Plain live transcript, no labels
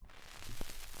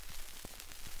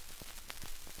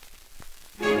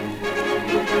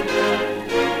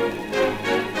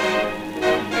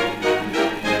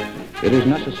It is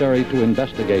necessary to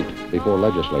investigate before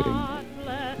legislating.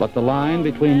 But the line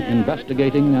between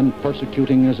investigating and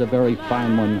persecuting is a very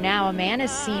fine one. Now a man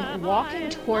is seen walking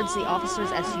towards the officer's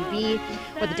SUV,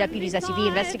 or the deputy's SUV.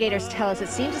 Investigators tell us it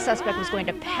seems the suspect was going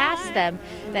to pass them,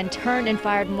 then turned and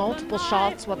fired multiple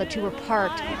shots while the two were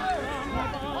parked.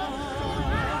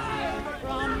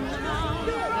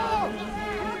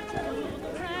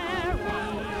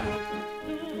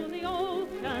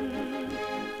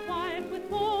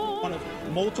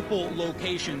 Multiple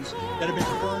locations that have been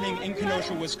burning in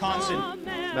Kenosha, Wisconsin.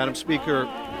 Madam Speaker,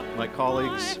 my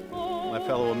colleagues, my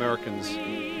fellow Americans,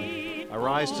 I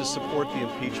rise to support the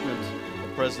impeachment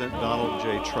of President Donald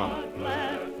J. Trump.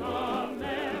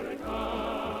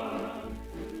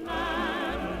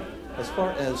 As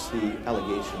far as the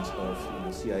allegations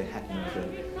of CIA hacking into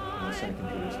Senate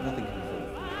computers, nothing can be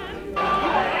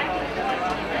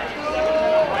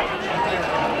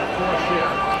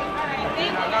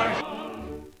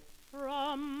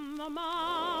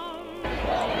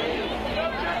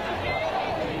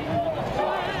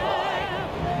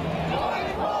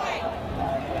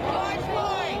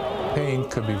Pain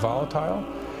could be volatile,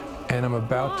 and I'm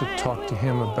about to talk to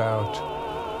him about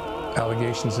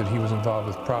allegations that he was involved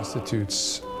with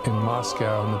prostitutes in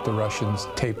Moscow and that the Russians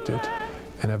taped it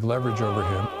and have leverage over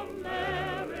him.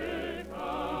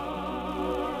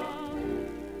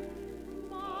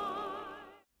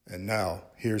 And now,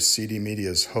 here's CD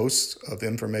Media's host of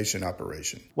Information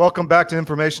Operation. Welcome back to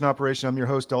Information Operation. I'm your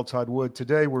host, L Todd Wood.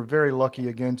 Today, we're very lucky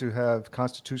again to have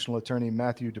Constitutional Attorney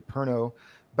Matthew Deperno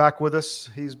back with us.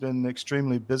 He's been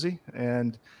extremely busy,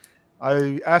 and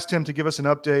I asked him to give us an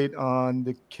update on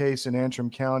the case in Antrim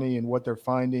County and what they're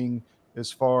finding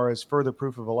as far as further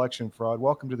proof of election fraud.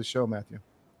 Welcome to the show, Matthew.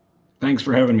 Thanks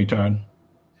for having me, Todd.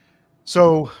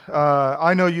 So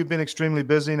I know you've been extremely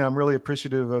busy, and I'm really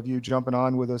appreciative of you jumping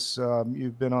on with us.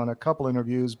 You've been on a couple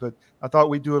interviews, but I thought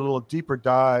we'd do a little deeper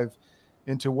dive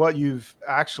into what you've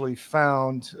actually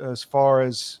found as far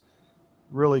as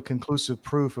really conclusive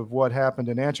proof of what happened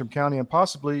in Antrim County and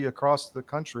possibly across the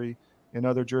country in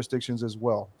other jurisdictions as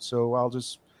well. So I'll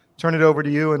just turn it over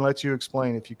to you and let you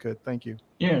explain if you could. Thank you.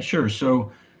 Yeah, sure.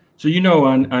 So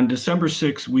on December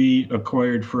 6th, we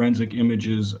acquired forensic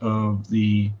images of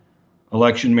the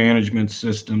election management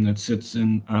system that sits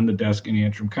on the desk in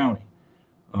Antrim County.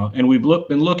 And we've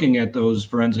been looking at those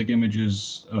forensic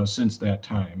images since that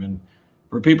time. And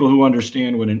for people who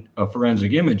understand what a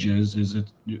forensic image is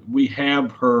we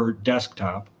have her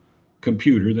desktop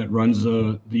computer that runs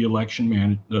the election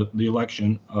in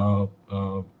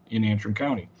Antrim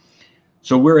County.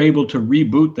 So we're able to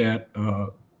reboot that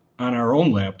on our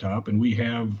own laptop, and we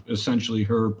have essentially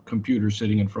her computer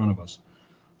sitting in front of us.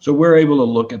 So we're able to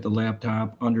look at the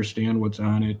laptop, understand what's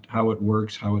on it, how it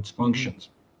works, how it functions.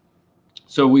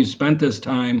 So we spent this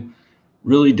time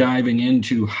really diving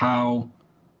into how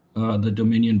the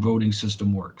Dominion voting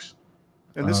system works.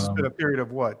 And this has been a period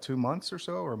of what, 2 months or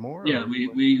so or more? Yeah,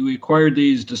 we acquired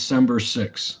these December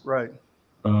 6th. Right.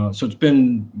 So it's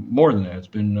been more than that. It's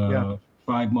been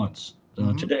 5 months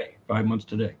today, 5 months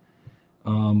today.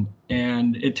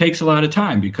 And it takes a lot of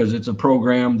time because it's a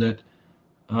program that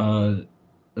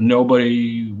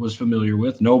nobody was familiar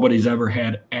with. Nobody's ever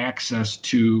had access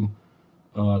to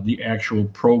the actual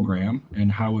program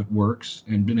and how it works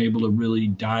and been able to really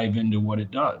dive into what it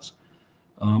does.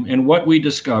 And what we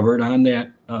discovered on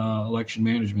that election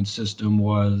management system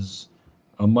was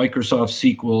a Microsoft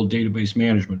SQL database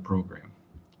management program.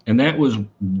 And that was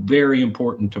very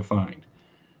important to find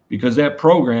because that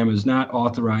program is not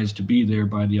authorized to be there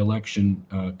by the Election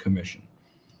Commission,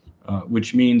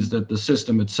 which means that the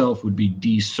system itself would be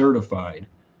decertified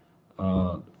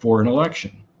for an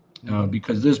election.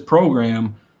 Because this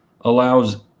program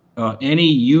allows any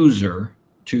user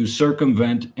to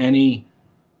circumvent any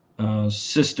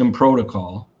system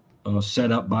protocol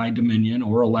set up by Dominion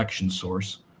or election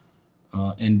source,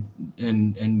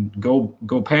 and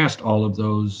go past all of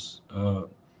those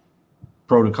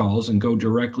protocols and go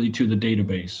directly to the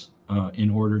database in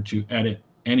order to edit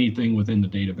anything within the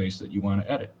database that you want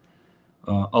to edit.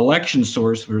 Election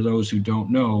source, for those who don't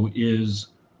know, is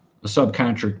a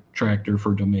subcontractor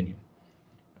for Dominion.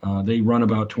 They run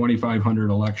about 2,500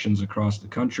 elections across the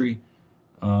country,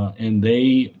 and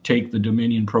they take the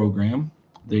Dominion program.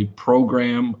 They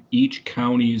program each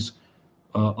county's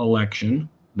election.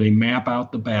 They map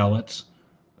out the ballots,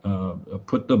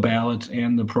 put the ballots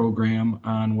and the program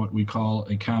on what we call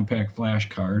a compact flash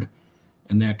card.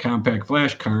 And that compact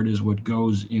flash card is what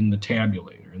goes in the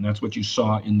tabulator. And that's what you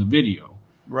saw in the video.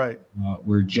 Right.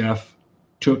 Where Jeff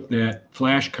took that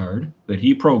flash card that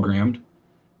he programmed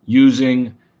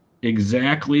using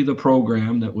exactly the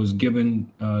program that was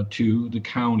given to the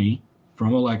county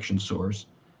from Election Source.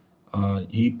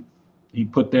 He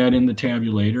put that in the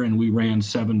tabulator, and we ran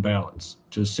 7 ballots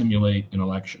to simulate an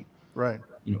election. Right.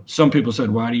 Some people said,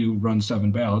 why do you run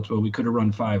 7 ballots? Well, we could have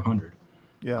run 500.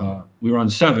 Yeah. We run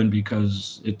 7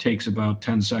 because it takes about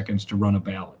 10 seconds to run a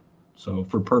ballot. So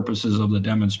for purposes of the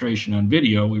demonstration on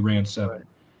video, we ran 7.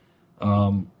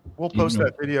 Right. We'll post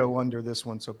that video under this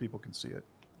one so people can see it,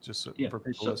 just for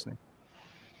people listening.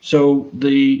 So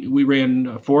we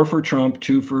ran 4 for Trump,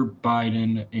 2 for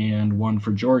Biden, and 1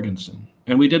 for Jorgensen.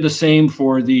 And we did the same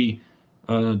for the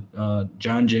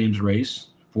John James race,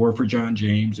 4 for John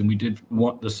James, and we did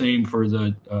the same for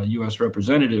the U.S.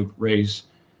 representative race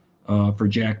for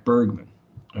Jack Bergman.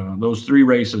 Those 3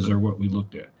 races are what we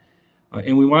looked at.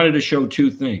 And we wanted to show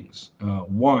 2 things.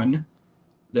 One,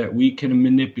 that we can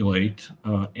manipulate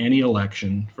any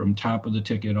election from top of the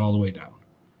ticket all the way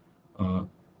down.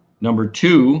 Number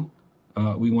 2,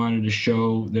 we wanted to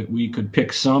show that we could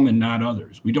pick some and not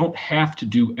others. We don't have to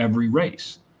do every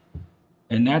race.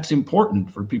 And that's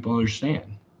important for people to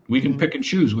understand. We can pick and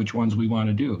choose which ones we want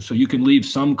to do. So you can leave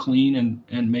some clean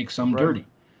and make some dirty.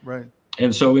 Right.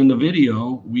 And so in the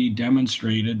video, we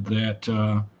demonstrated that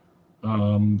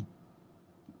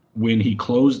when he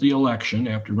closed the election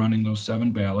after running those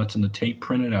 7 ballots and the tape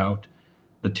printed out,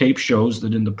 the tape shows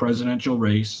that in the presidential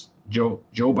race, Joe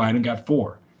Biden got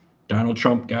 4. Donald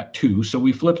Trump got 2, so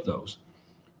we flipped those.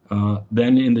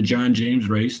 Then in the John James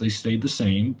race, they stayed the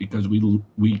same because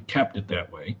we kept it that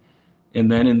way.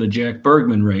 And then in the Jack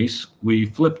Bergman race, we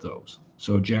flipped those.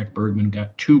 So Jack Bergman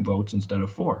got 2 votes instead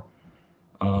of 4.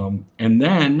 And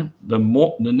then the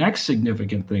next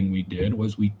significant thing we did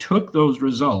was we took those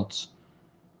results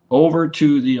over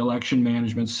to the election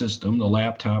management system, the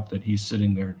laptop that he's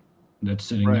sitting there, that's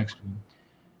sitting next to him.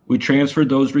 We transferred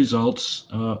those results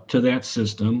to that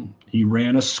system. He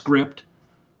ran a script,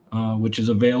 which is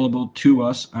available to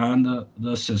us on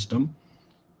the system.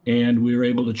 And we were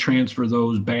able to transfer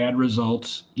those bad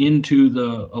results into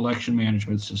the election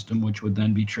management system, which would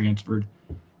then be transferred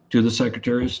to the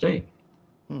Secretary of State.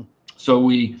 So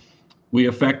we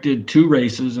affected 2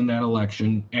 races in that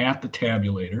election at the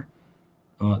tabulator,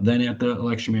 then at the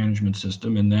election management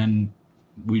system, and then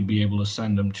we'd be able to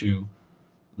send them to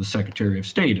the Secretary of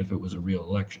State if it was a real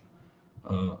election.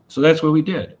 So that's what we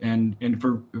did. And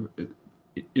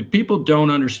if people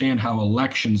don't understand how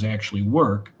elections actually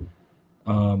work,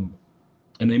 and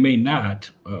they may not,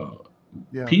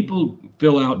 people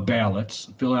fill out ballots,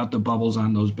 fill out the bubbles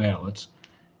on those ballots,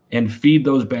 and feed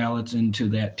those ballots into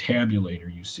that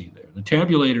tabulator you see there. The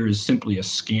tabulator is simply a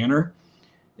scanner.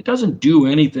 It doesn't do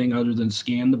anything other than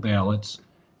scan the ballots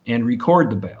and record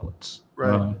the ballots.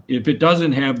 Right. If it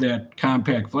doesn't have that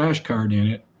compact flash card in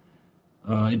it,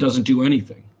 it doesn't do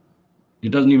anything. It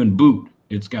doesn't even boot.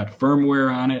 It's got firmware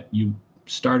on it. You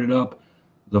start it up,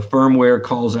 the firmware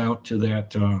calls out to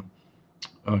that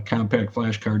compact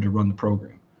flash card to run the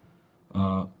program.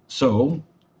 So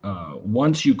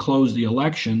once you close the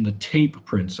election, the tape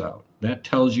prints out. That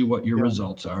tells you what your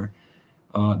results are.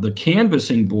 The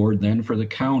canvassing board then for the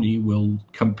county will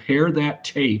compare that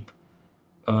tape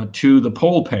to the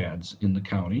poll pads in the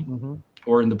county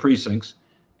or in the precincts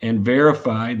and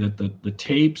verify that the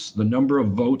tapes, the number of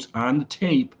votes on the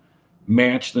tape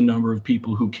match the number of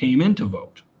people who came in to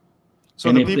vote. So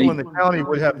and the people in the county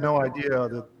would have no idea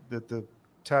that the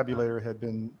tabulator had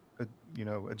been,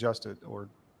 adjusted or.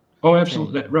 Oh,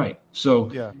 absolutely, right.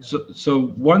 So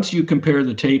once you compare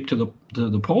the tape to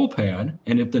the poll pad,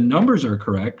 and if the numbers are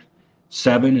correct,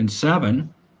 7 and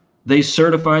 7, they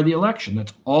certify the election.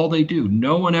 That's all they do.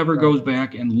 No one ever goes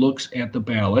back and looks at the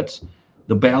ballots.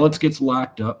 The ballots get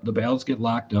locked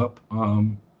up.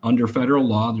 Under federal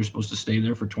law. They're supposed to stay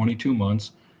there for 22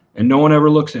 months, and no one ever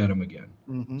looks at them again.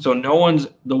 So no one's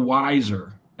the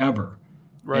wiser ever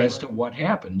as to what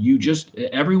happened.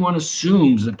 Everyone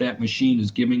assumes that machine is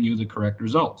giving you the correct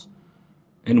results,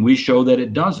 and we show that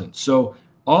it doesn't. So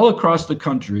all across the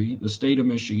country, the state of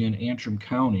Michigan, Antrim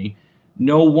County,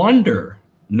 no wonder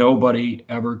nobody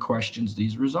ever questions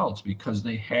these results, because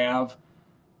they have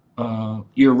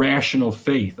irrational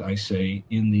faith, I say,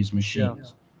 in these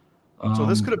machines. So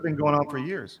this could have been going on for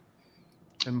years.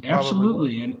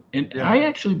 Absolutely. And I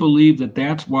actually believe that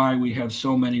that's why we have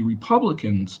so many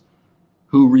Republicans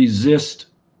who resist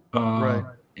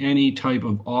any type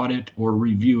of audit or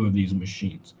review of these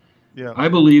machines. I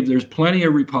believe there's plenty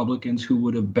of Republicans who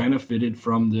would have benefited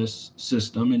from this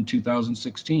system in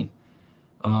 2016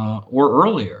 or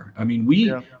earlier. I mean,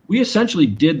 we essentially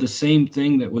did the same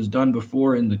thing that was done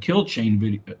before in the kill chain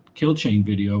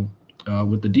video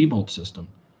with the Diebold system.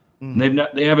 And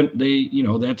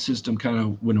that system kind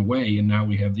of went away, and now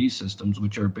we have these systems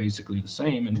which are basically the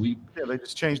same, and they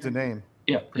just changed the name.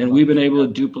 We've been able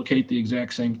to duplicate the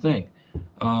exact same thing.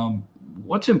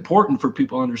 What's important for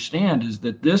people to understand is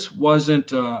that this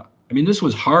wasn't, this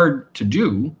was hard to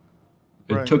do.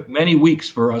 It took many weeks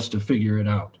for us to figure it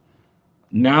out.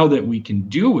 Now that we can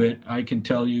do it, I can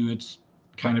tell you it's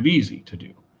kind of easy to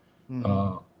do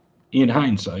in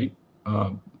hindsight.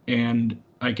 And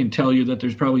I can tell you that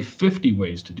there's probably 50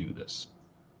 ways to do this.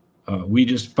 We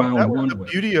just found one way.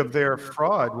 The beauty of their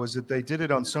fraud was that they did it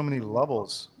on so many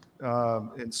levels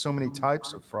and so many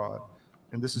types of fraud.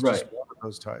 And this is just one of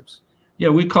those types. Yeah,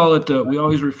 we call it, we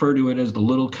always refer to it as the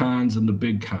little cons and the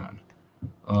big con.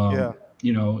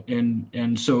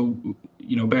 And so,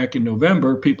 back in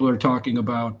November, people are talking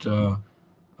about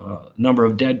number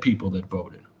of dead people that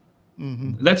voted.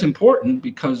 That's important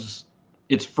because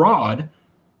it's fraud,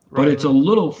 but it's a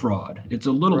little fraud. It's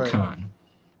a little con.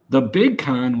 The big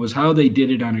con was how they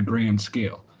did it on a grand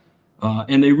scale.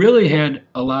 And they really had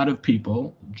a lot of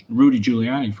people, Rudy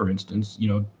Giuliani, for instance,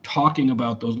 talking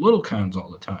about those little cons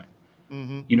all the time.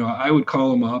 I would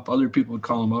call them up, other people would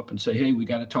call them up and say, hey, we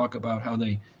got to talk about how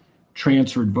they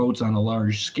transferred votes on a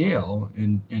large scale.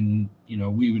 And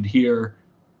we would hear,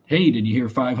 hey, did you hear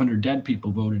 500 dead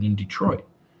people voted in Detroit?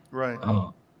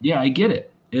 Yeah, I get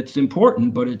it. It's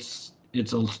important, but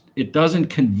it doesn't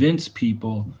convince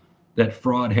people that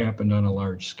fraud happened on a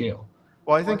large scale.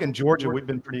 Well, I think in Georgia, we've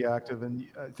been pretty active, and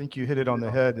I think you hit it on the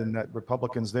head in that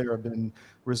Republicans there have been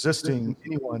resisting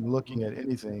anyone looking at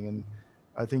anything. And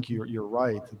I think you're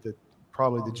right that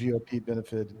probably the GOP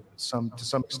benefited to some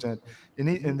extent.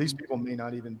 And these people may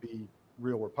not even be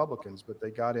real Republicans, but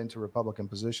they got into Republican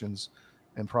positions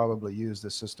and probably used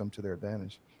this system to their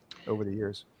advantage over the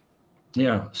years.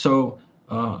 Yeah. So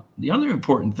the other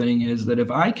important thing is that if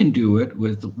I can do it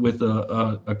with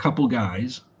a couple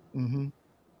guys and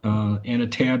a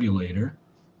tabulator,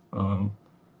 and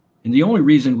the only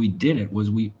reason we did it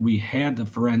was we had the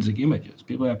forensic images.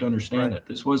 People have to understand that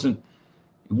this wasn't.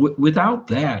 Without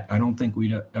that, I don't think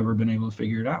we'd ever been able to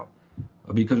figure it out,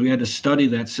 because we had to study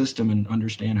that system and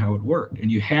understand how it worked.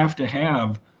 And you have to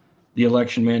have the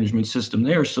election management system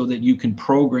there so that you can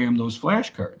program those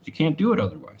flashcards. You can't do it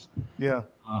otherwise. Yeah.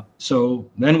 So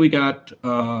then we got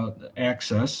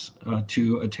access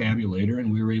to a tabulator,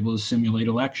 and we were able to simulate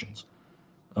elections.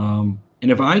 And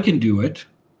if I can do it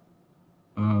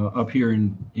up here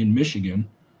in Michigan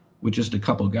with just a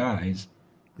couple guys,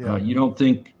 you don't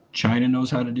think China knows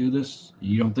how to do this?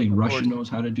 You don't think Russia knows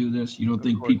how to do this? You don't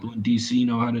think people in DC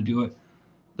know how to do it?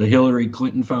 The Hillary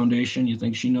Clinton Foundation, you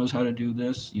think she knows how to do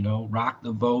this? Rock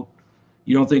the vote.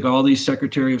 You don't think all these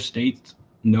Secretary of State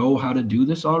know how to do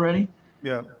this already?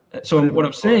 Yeah. So what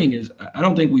I'm saying is, I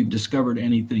don't think we've discovered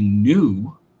anything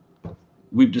new.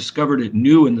 We've discovered it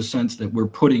new in the sense that we're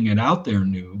putting it out there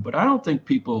new, but I don't think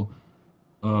people,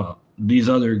 these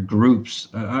other groups,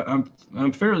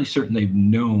 I'm fairly certain they've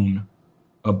known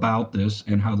about this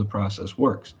and how the process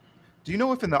works. Do you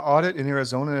know if in the audit in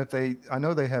Arizona, I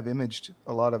know they have imaged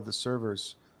a lot of the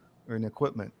servers or in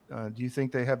equipment. Do you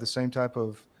think they have the same type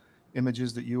of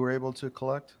images that you were able to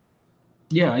collect?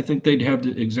 Yeah, I think they'd have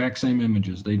the exact same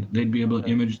images. They'd be able to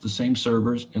image the same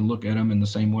servers and look at them in the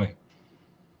same way.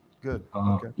 Good.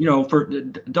 For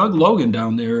Doug Logan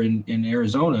down there in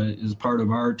Arizona is part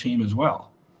of our team as well.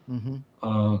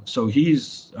 So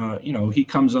he's, he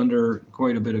comes under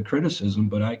quite a bit of criticism,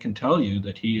 but I can tell you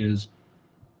that he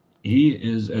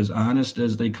is as honest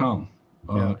as they come.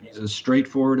 He's as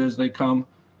straightforward as they come,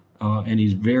 and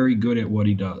he's very good at what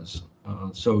he does.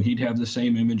 So he'd have the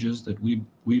same images that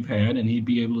we've had, and he'd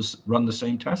be able to run the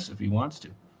same tests if he wants to.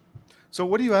 So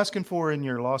what are you asking for in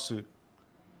your lawsuit?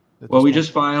 Well, we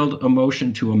just filed a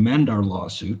motion to amend our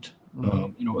lawsuit.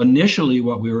 Initially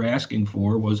what we were asking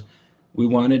for was we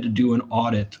wanted to do an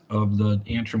audit of the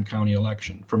Antrim County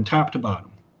election from top to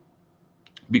bottom,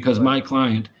 because my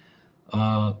client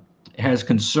has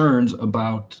concerns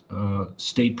about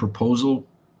state proposal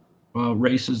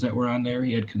races that were on there.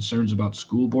 He had concerns about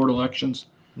school board elections.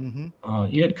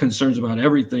 He had concerns about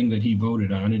everything that he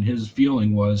voted on, and his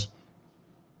feeling was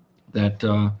that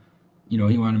he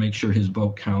wanted to make sure his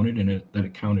vote counted and that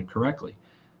it counted correctly.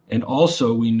 And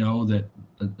also, we know that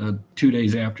 2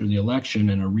 days after the election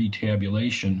and a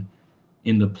retabulation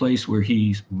in the place where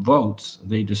he votes,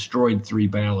 they destroyed 3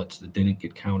 ballots that didn't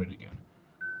get counted again.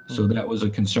 So that was a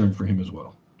concern for him as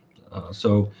well.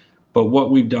 But what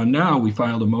we've done now, we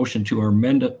filed a motion to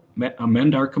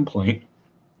amend our complaint.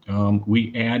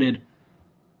 We added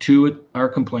to our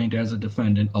complaint as a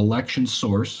defendant election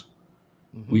source.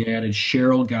 We added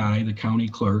Cheryl Guy, the county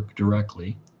clerk,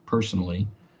 directly, personally.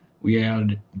 We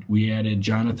added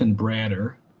Jonathan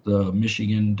Bratter, the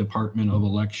Michigan Department of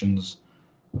Elections,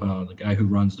 the guy who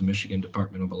runs the Michigan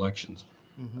Department of Elections.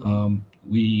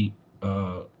 We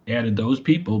added those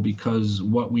people because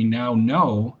what we now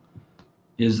know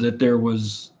is that there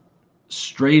was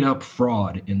straight up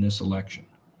fraud in this election.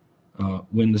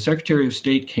 When the Secretary of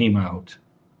State came out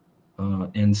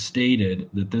and stated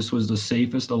that this was the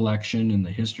safest election in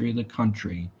the history of the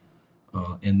country,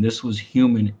 and this was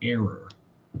human error,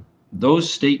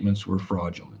 those statements were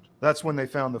fraudulent. That's when they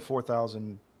found the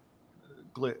 4,000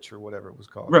 glitch or whatever it was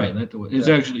called. Right. That is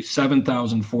actually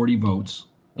 7,040 votes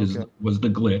was the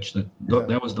glitch.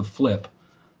 That was the flip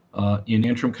in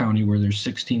Antrim County, where there's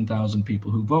 16,000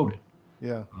 people who voted.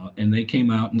 Yeah. And they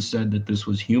came out and said that this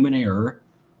was human error,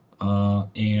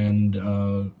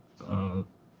 and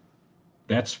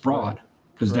that's fraud,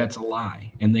 because that's a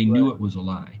lie, and they knew it was a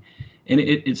lie. And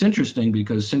it's interesting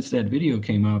because since that video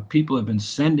came out, people have been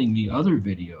sending me other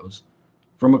videos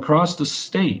from across the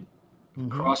state,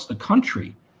 across the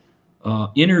country,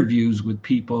 interviews with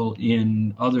people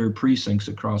in other precincts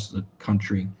across the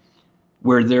country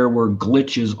where there were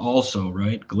glitches also,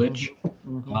 right? Glitch.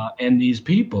 And these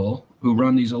people who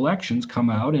run these elections come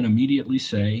out and immediately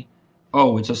say,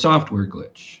 oh, it's a software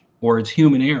glitch, or it's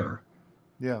human error.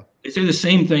 Yeah. They say the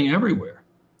same thing everywhere.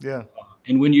 Yeah.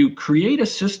 And when you create a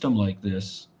system like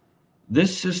this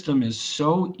system is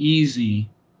so easy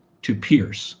to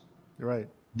pierce. Right.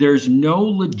 There's no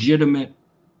legitimate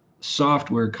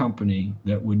software company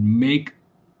that would make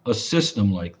a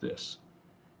system like this,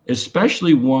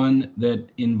 especially one that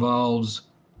involves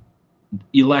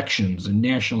elections and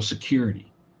national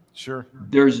security. Sure.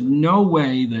 There's no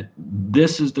way that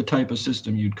this is the type of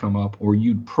system you'd come up, or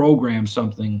you'd program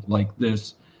something like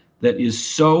this that is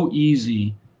so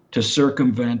easy to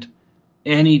circumvent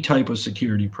any type of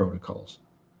security protocols.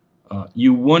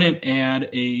 You wouldn't add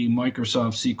a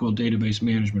Microsoft SQL database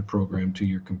management program to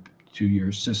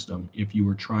your system if you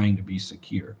were trying to be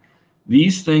secure.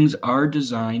 These things are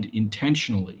designed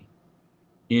intentionally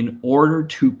in order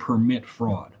to permit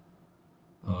fraud.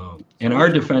 And our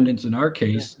defendants in our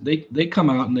case, they come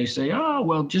out and they say, oh,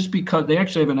 well, just because they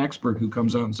actually have an expert who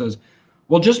comes out and says,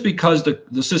 well, just because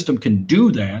the system can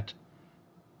do that,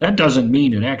 that doesn't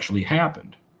mean it actually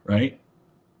happened, right?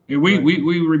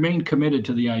 We remain committed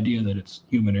to the idea that it's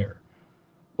human error.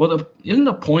 Well, isn't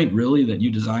the point really that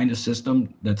you designed a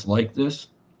system that's like this?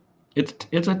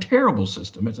 It's a terrible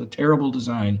system. It's a terrible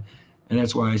design. And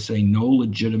that's why I say no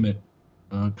legitimate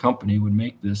company would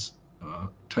make this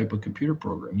type of computer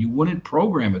program. You wouldn't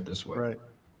program it this way. Right.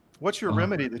 What's your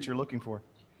remedy that you're looking for?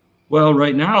 Well,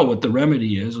 right now, what the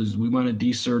remedy is we want to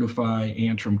decertify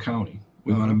Antrim County.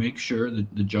 We want to make sure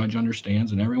that the judge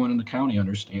understands and everyone in the county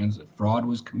understands that fraud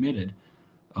was committed,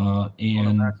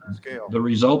 and the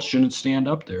results shouldn't stand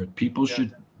up there. People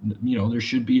should, there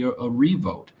should be a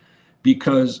revote,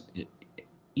 because,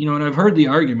 and I've heard the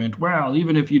argument, well,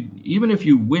 even if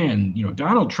you win,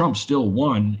 Donald Trump still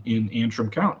won in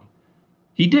Antrim County.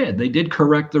 He did. They did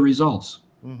correct the results.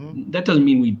 That doesn't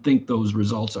mean we think those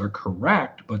results are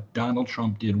correct, but Donald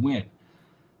Trump did win.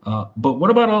 But what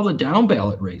about all the down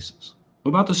ballot races? What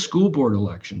about the school board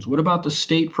elections? What about the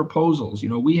state proposals?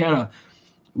 We had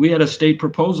a state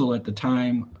proposal at the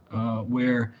time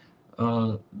where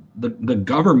the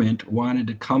government wanted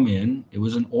to come in. It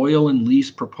was an oil and lease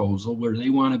proposal where they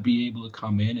want to be able to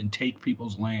come in and take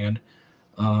people's land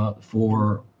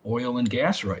for oil and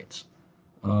gas rights.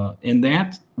 And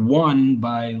that won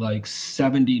by like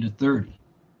 70-30.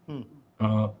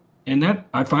 And that,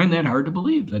 I find that hard to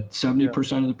believe, that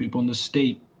 70% of the people in the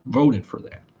state voted for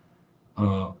that.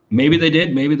 Maybe they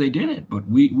did, maybe they didn't, but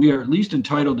we are at least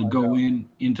entitled to go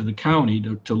into the county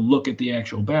to look at the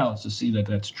actual ballots to see that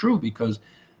that's true, because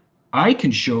I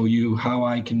can show you how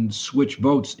I can switch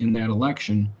votes in that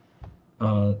election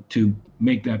to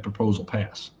make that proposal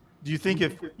pass. Do you think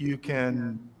if you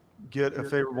can get a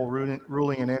favorable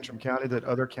ruling in Antrim County that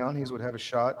other counties would have a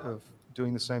shot of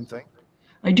doing the same thing?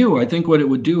 I do. I think what it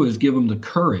would do is give them the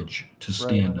courage to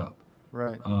stand up.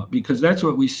 Right. Because that's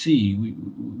what we see.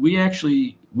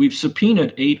 We've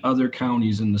subpoenaed 8 other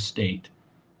counties in the state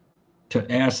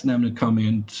to ask them to come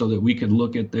in so that we could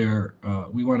look at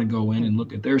we want to go in and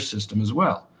look at their system as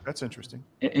well. That's interesting.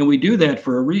 And we do that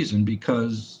for a reason,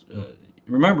 because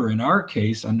remember, in our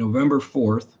case, on November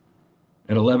 4th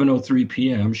at 11:03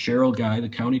 p.m., Cheryl Guy, the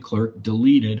county clerk,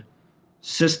 deleted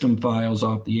system files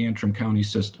off the Antrim County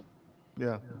system.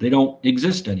 Yeah. They don't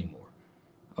exist anymore.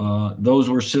 Those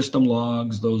were system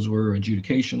logs, those were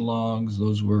adjudication logs,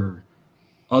 those were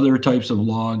other types of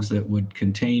logs that would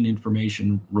contain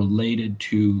information related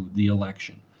to the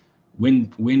election.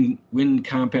 when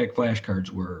compact flashcards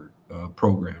were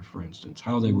programmed, for instance,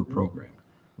 how they were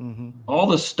programmed. All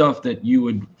the stuff that you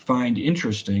would find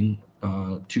interesting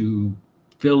to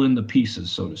fill in the pieces,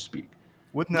 so to speak.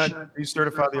 Wouldn't that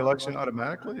decertify the election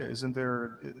automatically? Isn't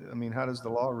there, I mean, how does the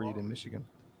law read in Michigan?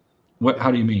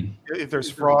 How do you mean? If there's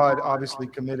fraud obviously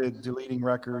committed, deleting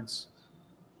records,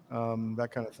 that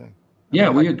kind of thing. Yeah,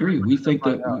 we agree. We think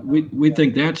that we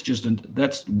think that's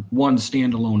that's one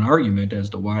standalone argument as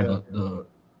to why the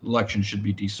election should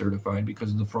be decertified,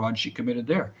 because of the fraud she committed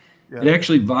there. It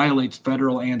actually violates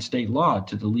federal and state law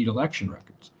to delete election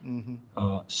records.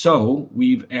 So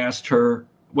we've asked her.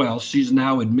 Well, she's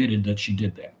now admitted that she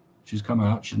did that. She's come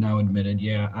out. She's now admitted,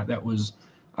 yeah,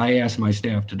 I asked my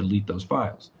staff to delete those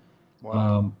files.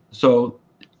 Wow. So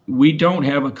we don't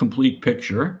have a complete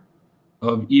picture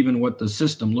of even what the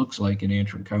system looks like in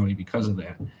Antrim County because of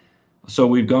that. So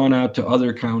we've gone out to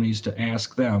other counties to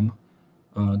ask them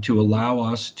to allow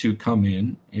us to come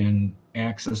in and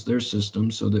access their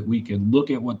system so that we can look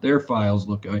at what their files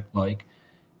look like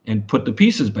and put the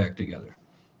pieces back together.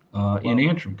 In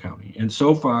Antrim County. And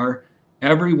so far,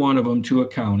 every one of them to a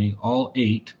county, all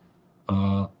 8,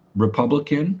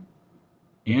 Republican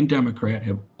and Democrat,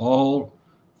 have all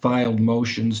filed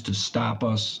motions to stop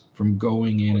us from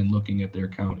going in and looking at their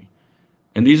county.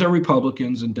 And these are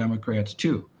Republicans and Democrats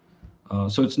too.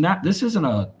 So it's not, this isn't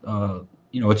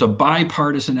it's a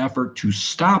bipartisan effort to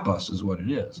stop us is what it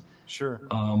is. Sure.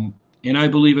 And I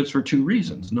believe it's for 2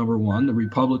 reasons. Number one, the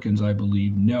Republicans, I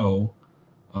believe, know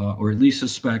or at least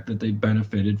suspect that they've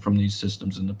benefited from these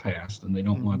systems in the past, and they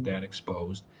don't want that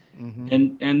exposed.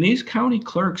 And these county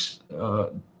clerks,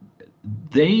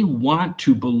 they want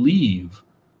to believe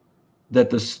that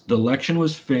the election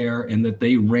was fair and that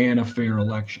they ran a fair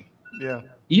election. Yeah.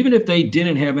 Even if they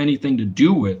didn't have anything to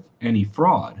do with any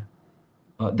fraud,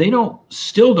 they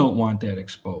still don't want that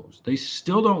exposed. They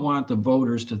still don't want the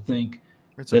voters to think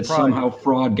that somehow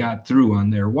fraud got through on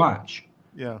their watch.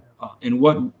 Yeah. And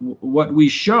what we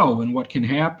show and what can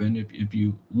happen if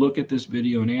you look at this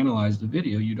video and analyze the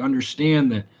video, you'd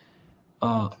understand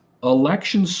that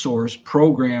Election Source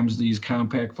programs these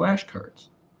compact flashcards.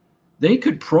 They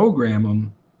could program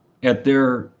them at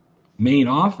their main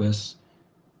office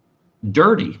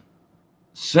dirty,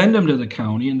 send them to the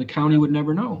county, and the county would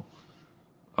never know.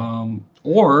 I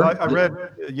read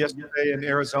yesterday in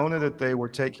Arizona that they were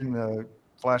taking the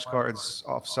flashcards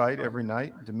off site every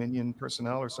night, Dominion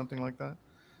personnel or something like that.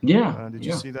 Yeah. Did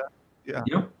you see that? Yeah.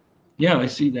 Yeah, I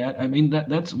see that. I mean,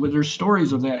 that's where there's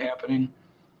stories of that happening,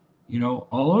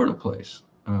 all over the place.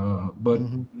 But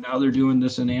now they're doing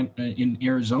this in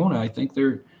Arizona.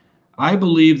 I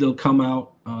believe they'll come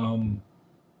out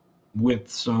with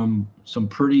some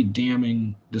pretty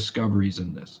damning discoveries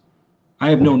in this. I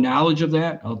have no knowledge of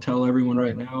that. I'll tell everyone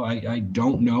right now. I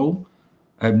don't know.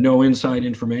 I have no inside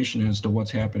information as to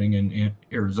what's happening in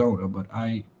Arizona, but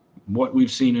what we've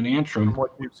seen in Antrim, from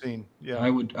what you've seen, yeah, I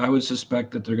would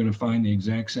suspect that they're going to find the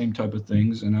exact same type of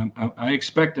things, and I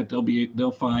expect that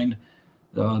they'll find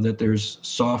that there's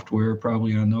software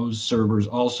probably on those servers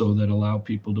also that allow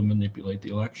people to manipulate the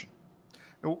election.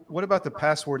 What about the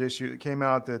password issue? It came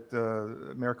out that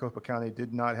Maricopa County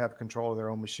did not have control of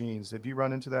their own machines. Have you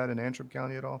run into that in Antrim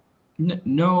County at all?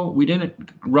 No, we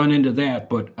didn't run into that,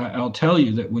 but I'll tell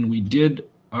you that when we did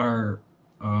our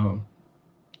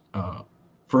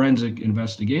forensic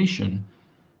investigation,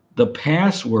 the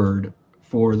password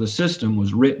for the system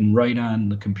was written right on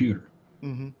the computer.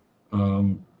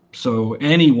 So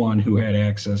anyone who had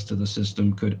access to the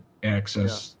system could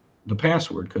access the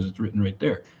password because it's written right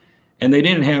there. And they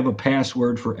didn't have a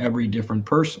password for every different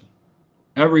person.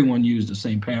 Everyone used the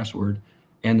same password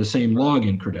and the same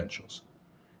login credentials.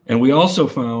 And we also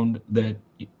found that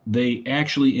they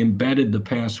actually embedded the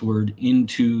password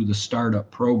into the startup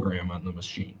program on the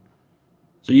machine.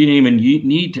 So you didn't even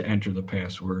need to enter the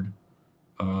password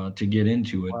to get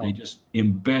into it. Wow. They just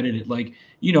embedded it, like,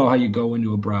 how you go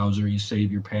into a browser, you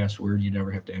save your password, you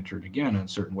never have to enter it again on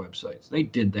certain websites. They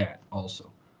did that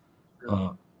also.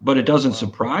 But it doesn't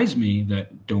surprise me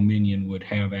that Dominion would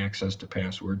have access to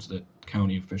passwords that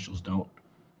county officials don't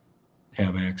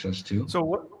have access to.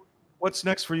 So what's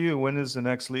next for you? When is the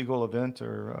next legal event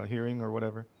or hearing or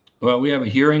whatever? Well, we have a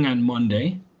hearing on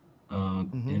Monday,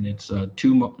 and it's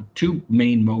two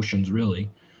main motions, really.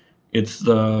 It's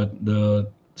the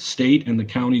state and the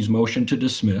county's motion to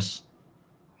dismiss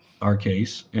our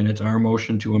case, and it's our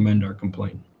motion to amend our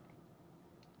complaint.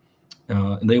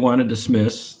 They want to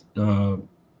dismiss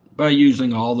by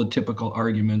using all the typical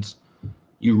arguments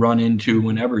you run into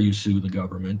whenever you sue the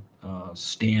government,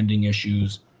 standing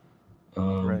issues,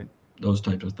 those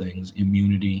types of things,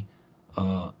 immunity.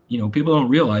 People don't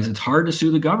realize it's hard to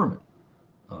sue the government.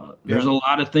 There's a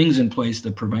lot of things in place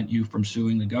that prevent you from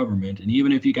suing the government. And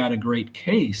even if you got a great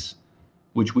case,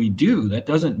 which we do, that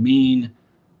doesn't mean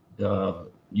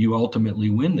you ultimately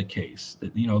win the case.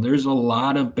 There's a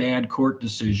lot of bad court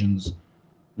decisions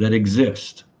that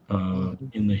exist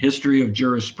in the history of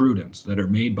jurisprudence that are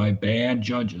made by bad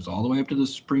judges all the way up to the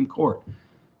Supreme Court.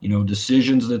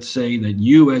 Decisions that say that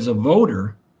you as a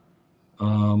voter,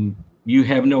 you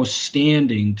have no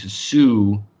standing to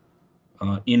sue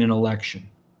in an election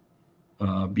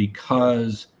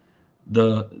because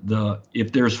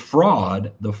if there's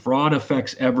fraud, the fraud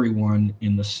affects everyone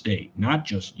in the state, not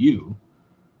just you.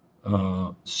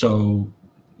 In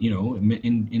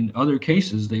other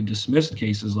cases, they've dismissed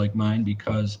cases like mine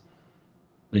because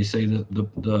they say that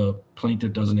the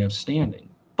plaintiff doesn't have standing.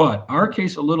 But our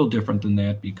case a little different than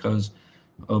that because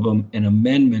of an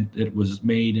amendment that was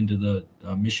made into the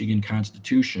Michigan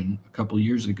Constitution a couple of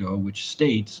years ago, which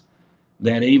states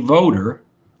that a voter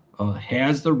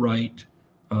has the right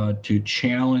to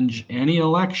challenge any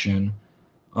election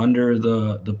under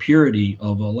the purity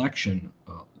of election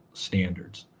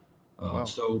standards. Wow.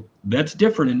 So that's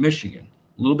different in Michigan,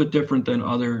 a little bit different than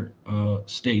other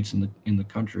states in the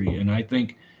country, and I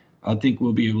think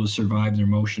we'll be able to survive their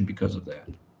motion because of that.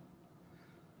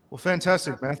 Well,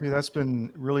 fantastic, Matthew. That's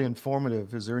been really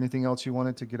informative. Is there anything else you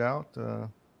wanted to get out?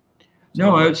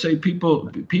 No, I would say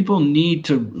people need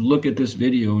to look at this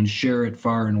video and share it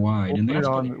far and wide.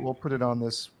 We'll put it on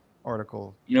this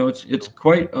article. It's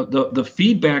quite the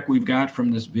feedback we've got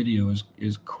from this video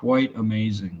is quite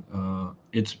amazing.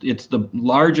 It's the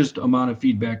largest amount of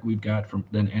feedback we've got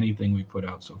than anything we put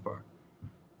out so far.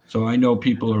 So I know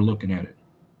people are looking at it.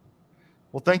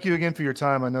 Well, thank you again for your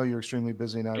time. I know you're extremely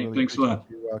busy, and I really thanks a lot.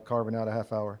 You carving out a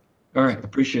half hour. All right,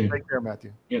 appreciate it. Take care,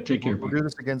 Matthew. Yeah, take care. We'll do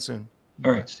this again soon.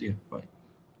 All right, see you. Bye.